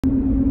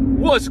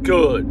What's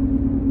good?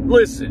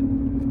 Listen.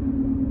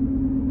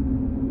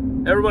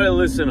 Everybody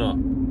listen up.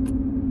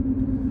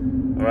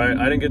 Alright,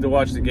 I didn't get to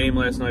watch the game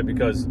last night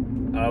because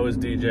I was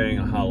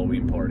DJing a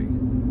Halloween party.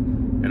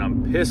 And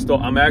I'm pissed off.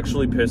 I'm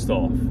actually pissed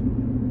off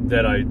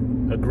that I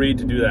agreed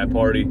to do that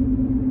party.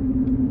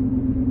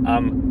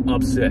 I'm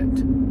upset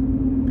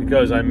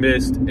because I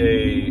missed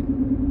a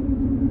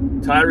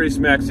Tyrese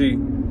Maxey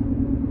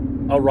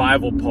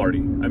arrival party.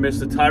 I missed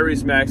the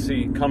Tyrese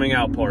Maxey coming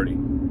out party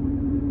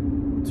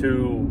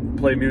to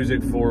play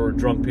music for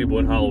drunk people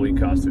in Halloween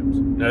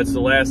costumes. That's the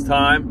last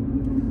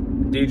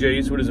time. DJ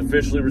Eastwood is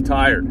officially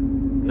retired.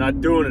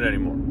 Not doing it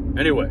anymore.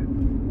 Anyway,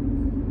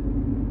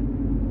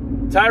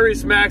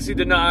 Tyrese Maxey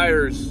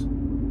deniers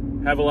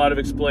have a lot of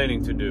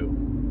explaining to do.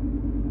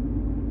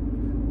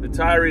 The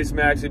Tyrese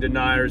Maxey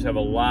deniers have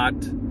a lot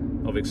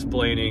of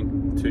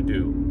explaining to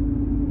do.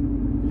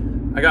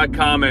 I got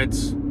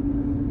comments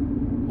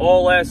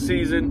all last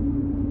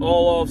season,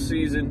 all off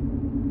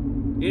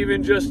season,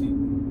 even just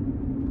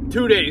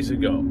 2 days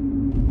ago.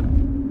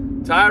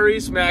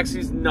 Tyrese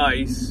Maxey's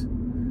nice,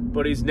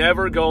 but he's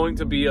never going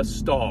to be a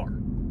star.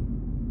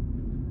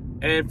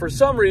 And for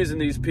some reason,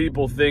 these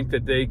people think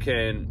that they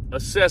can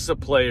assess a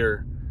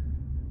player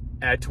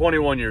at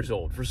 21 years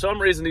old. For some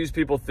reason, these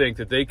people think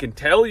that they can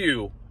tell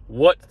you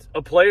what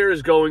a player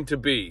is going to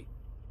be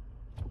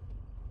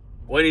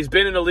when he's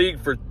been in the league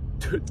for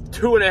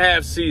two and a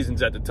half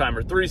seasons at the time,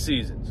 or 3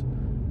 seasons.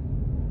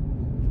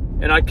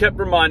 And I kept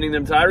reminding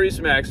them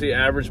Tyrese Maxey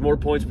averaged more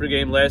points per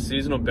game last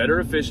season on better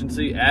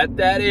efficiency at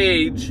that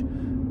age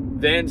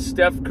than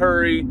Steph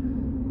Curry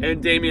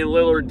and Damian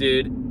Lillard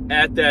did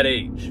at that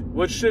age,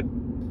 which should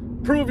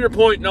prove your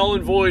point null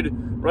and void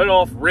right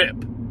off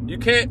rip. You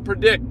can't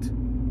predict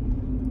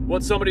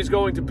what somebody's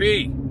going to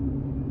be.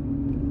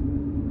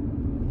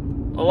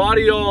 A lot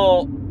of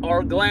y'all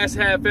are glass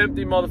half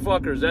empty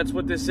motherfuckers. That's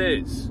what this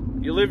is.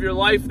 You live your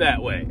life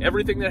that way.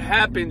 Everything that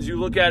happens, you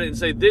look at it and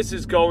say, this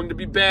is going to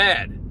be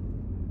bad.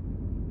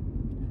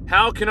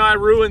 How can I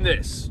ruin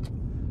this?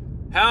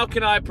 How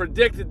can I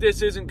predict that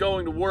this isn't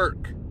going to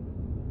work?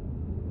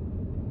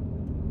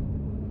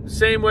 The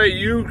same way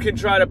you can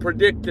try to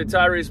predict that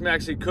Tyrese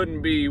Maxey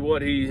couldn't be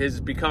what he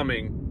is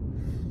becoming,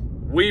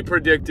 we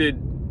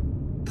predicted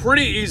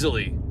pretty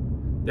easily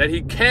that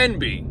he can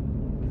be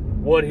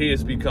what he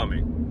is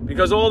becoming.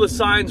 Because all the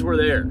signs were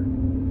there.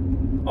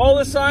 All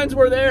the signs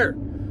were there.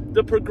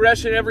 The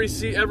progression every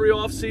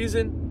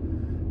offseason.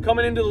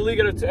 Coming into the league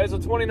as a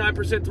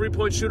 29%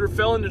 three-point shooter,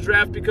 fell in the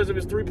draft because of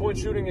his three-point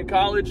shooting in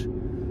college,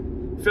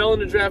 fell in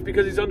the draft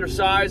because he's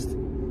undersized,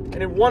 and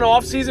in one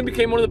offseason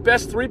became one of the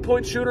best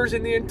three-point shooters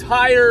in the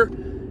entire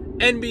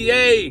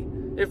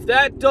NBA. If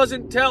that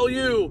doesn't tell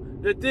you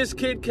that this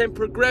kid can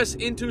progress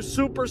into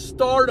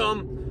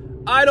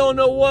superstardom, I don't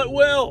know what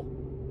will.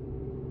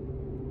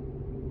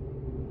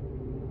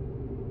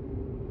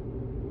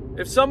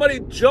 If somebody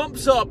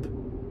jumps up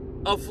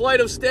a flight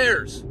of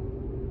stairs,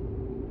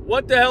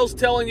 what the hell's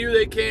telling you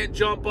they can't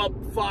jump up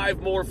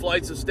 5 more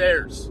flights of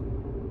stairs?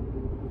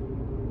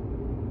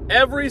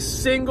 Every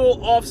single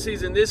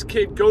offseason, this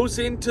kid goes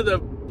into the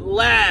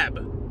lab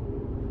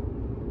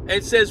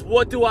and says,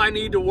 what do I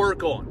need to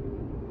work on?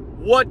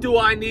 What do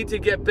I need to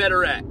get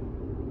better at?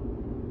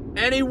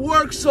 And he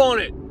works on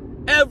it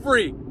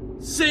every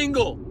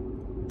single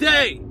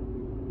day.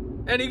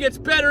 And he gets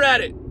better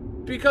at it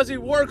because he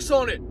works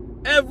on it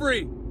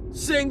every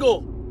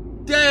single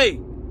day.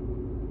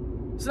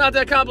 It's not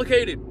that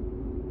complicated.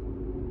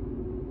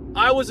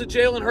 I was a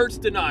Jalen Hurts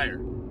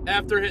denier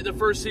after the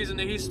first season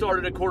that he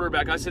started at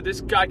quarterback. I said, this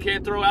guy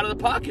can't throw out of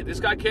the pocket. This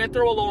guy can't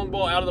throw a long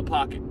ball out of the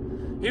pocket.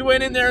 He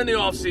went in there in the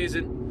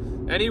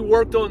offseason, and he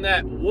worked on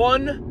that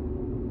one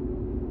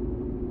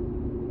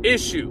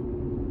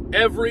issue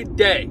every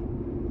day.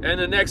 And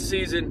the next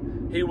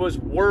season, he was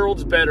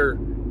worlds better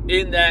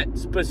in that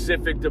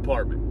specific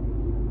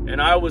department.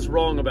 And I was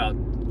wrong about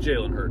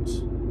Jalen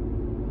Hurts.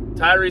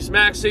 Tyrese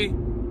Maxey,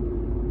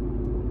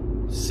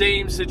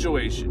 same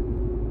situation.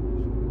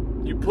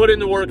 You put in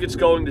the work, it's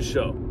going to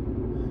show.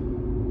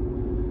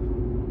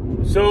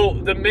 So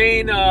the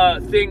main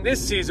thing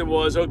this season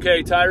was,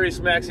 okay,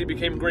 Tyrese Maxey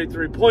became a great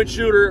three-point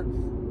shooter.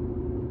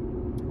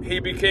 He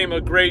became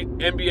a great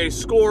NBA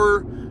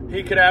scorer.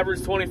 He could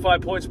average 25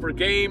 points per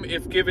game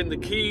if given the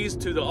keys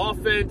to the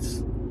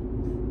offense.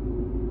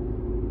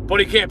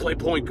 But he can't play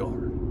point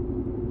guard.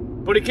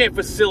 But he can't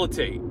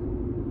facilitate.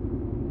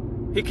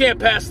 He can't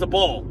pass the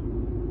ball.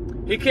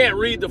 He can't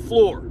read the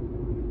floor.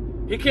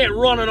 He can't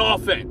run an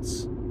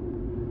offense.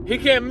 He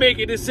can't make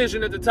a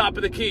decision at the top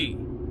of the key.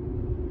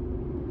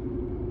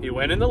 He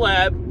went in the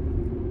lab,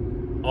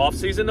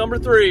 off-season number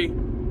 3,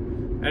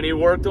 and he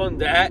worked on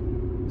that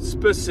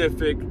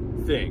specific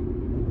thing.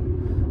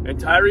 And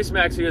Tyrese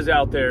Maxey is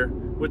out there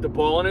with the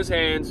ball in his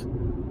hands,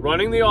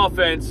 running the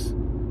offense,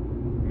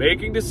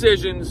 making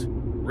decisions,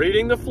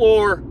 reading the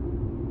floor,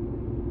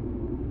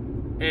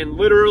 and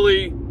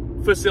literally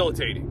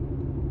facilitating.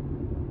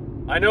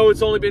 I know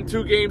it's only been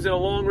 2 games in a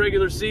long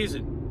regular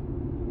season,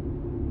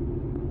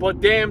 but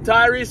damn,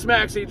 Tyrese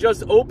Maxey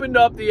just opened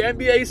up the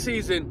NBA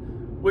season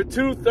with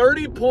 2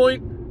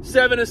 30-point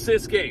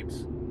 7-assist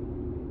games.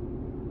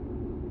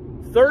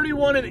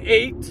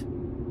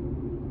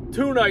 31-8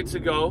 2 nights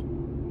ago.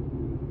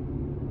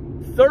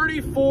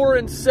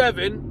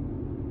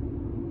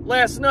 34-7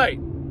 last night.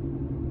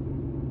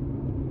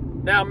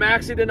 Now,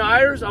 Maxey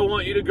deniers, I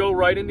want you to go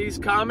right in these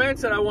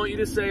comments, and I want you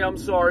to say, I'm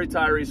sorry,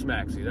 Tyrese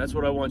Maxey. That's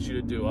what I want you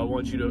to do. I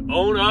want you to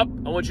own up.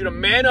 I want you to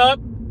man up.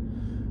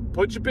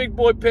 Put your big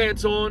boy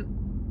pants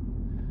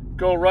on.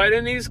 Go right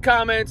in these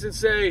comments and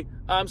say,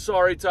 I'm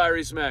sorry,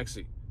 Tyrese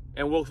Maxey.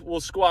 And we'll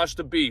squash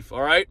the beef,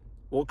 all right?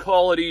 We'll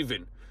call it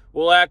even.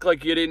 We'll act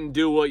like you didn't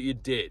do what you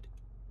did.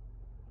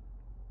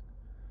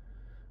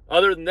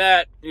 Other than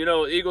that,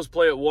 Eagles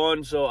play at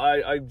 1, so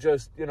I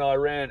just,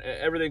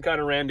 everything kind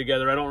of ran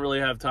together. I don't really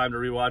have time to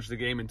rewatch the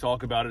game and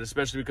talk about it,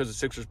 especially because the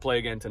Sixers play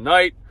again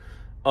tonight.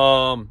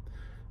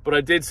 But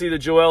I did see the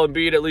Joel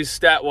Embiid, at least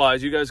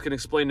stat-wise. You guys can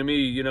explain to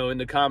me, in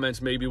the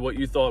comments maybe what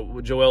you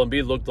thought Joel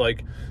Embiid looked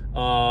like.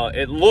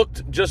 It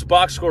looked, just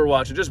box score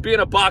watching, just being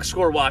a box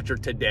score watcher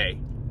today,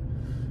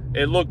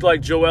 it looked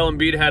like Joel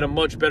Embiid had a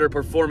much better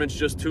performance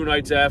just 2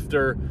 nights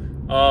after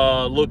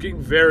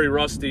looking very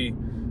rusty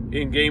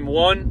in Game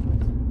 1.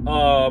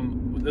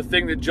 The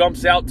thing that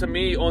jumps out to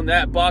me on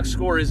that box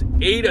score is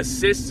 8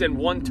 assists and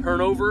 1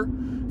 turnover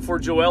for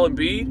Joel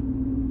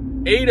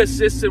Embiid. 8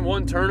 assists and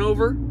 1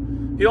 turnover.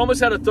 He almost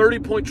had a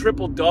 30-point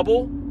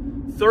triple-double.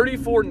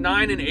 34,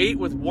 9, and 8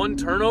 with 1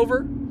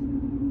 turnover.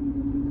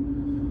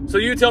 So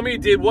you tell me,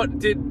 did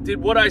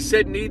what I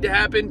said need to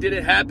happen? Did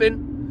it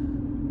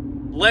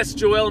happen? Less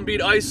Joel Embiid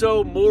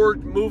ISO, more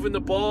moving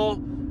the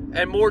ball,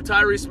 and more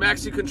Tyrese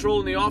Maxey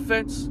controlling the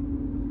offense?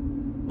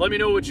 Let me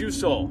know what you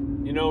saw,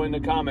 in the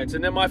comments.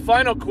 And then my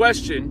final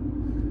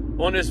question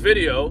on this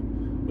video,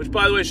 which,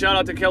 by the way, shout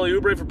out to Kelly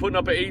Oubre for putting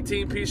up an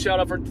 18-piece. Shout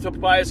out to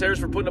Tobias Harris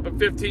for putting up a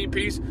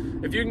 15-piece.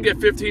 If you can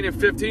get 15 and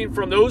 15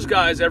 from those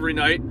guys every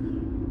night,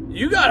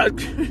 you got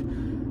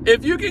to –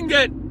 if you can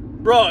get –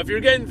 bro, if you're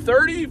getting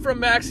 30 from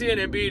Maxey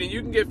and Embiid and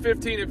you can get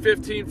 15 and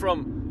 15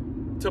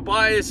 from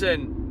Tobias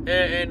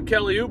and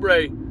Kelly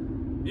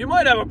Oubre, you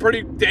might have a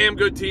pretty damn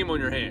good team on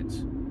your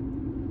hands.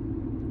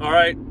 All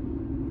right?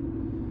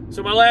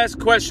 So my last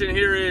question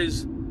here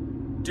is,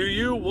 do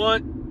you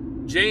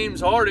want James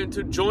Harden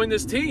to join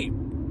this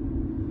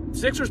team?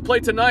 Sixers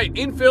play tonight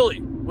in Philly,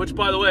 which,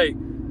 by the way,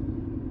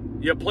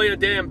 you play a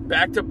damn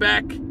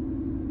back-to-back.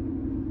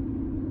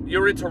 You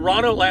were in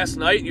Toronto last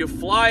night. You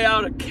fly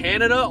out of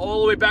Canada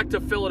all the way back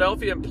to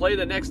Philadelphia and play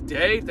the next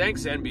day.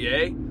 Thanks,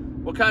 NBA.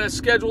 What kind of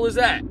schedule is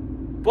that?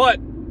 But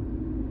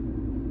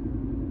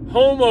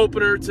home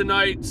opener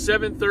tonight,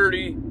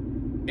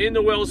 7:30 in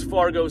the Wells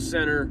Fargo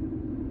Center.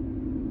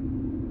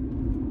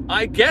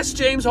 I guess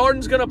James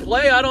Harden's going to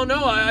play. I don't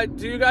know.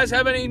 Do you guys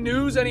have any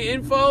news, any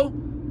info?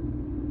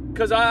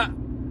 Because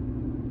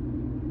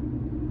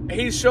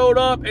he showed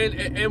up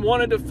and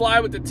wanted to fly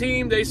with the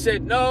team. They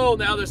said no.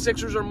 Now the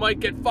Sixers might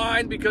get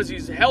fined because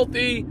he's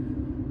healthy.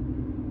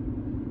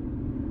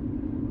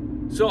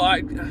 So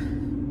I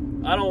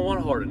don't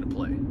want Harden to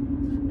play.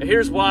 And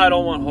here's why I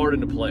don't want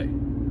Harden to play.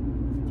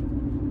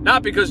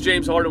 Not because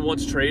James Harden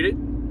wants traded.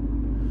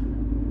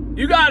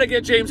 You got to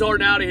get James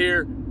Harden out of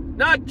here.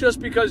 Not just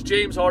because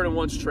James Harden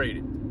wants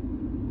traded.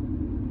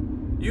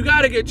 You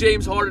got to get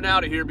James Harden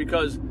out of here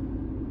because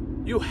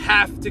you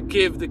have to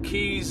give the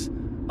keys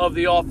of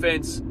the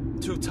offense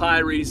to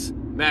Tyrese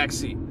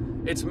Maxey.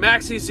 It's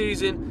Maxey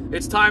season.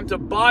 It's time to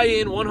buy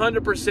in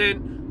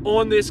 100%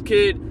 on this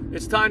kid.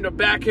 It's time to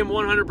back him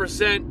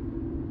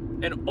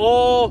 100%. And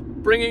all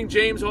bringing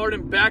James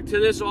Harden back to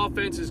this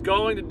offense is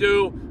going to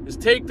do is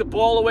take the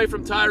ball away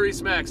from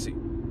Tyrese Maxey.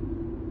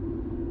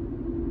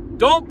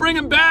 Don't bring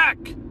him back.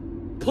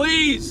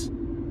 Please,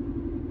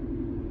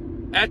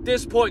 at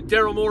this point,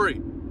 Daryl Morey,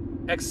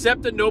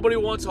 accept that nobody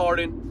wants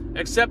Harden,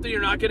 accept that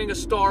you're not getting a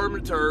star in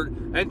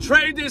return, and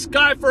trade this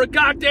guy for a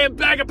goddamn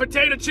bag of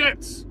potato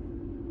chips.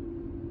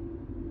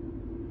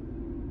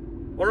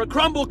 Or a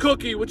crumble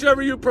cookie,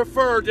 whichever you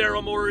prefer,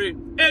 Daryl Morey.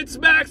 It's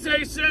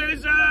Maxey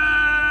season!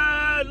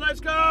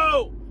 Let's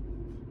go!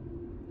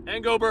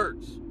 And go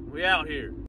Birds. We out here.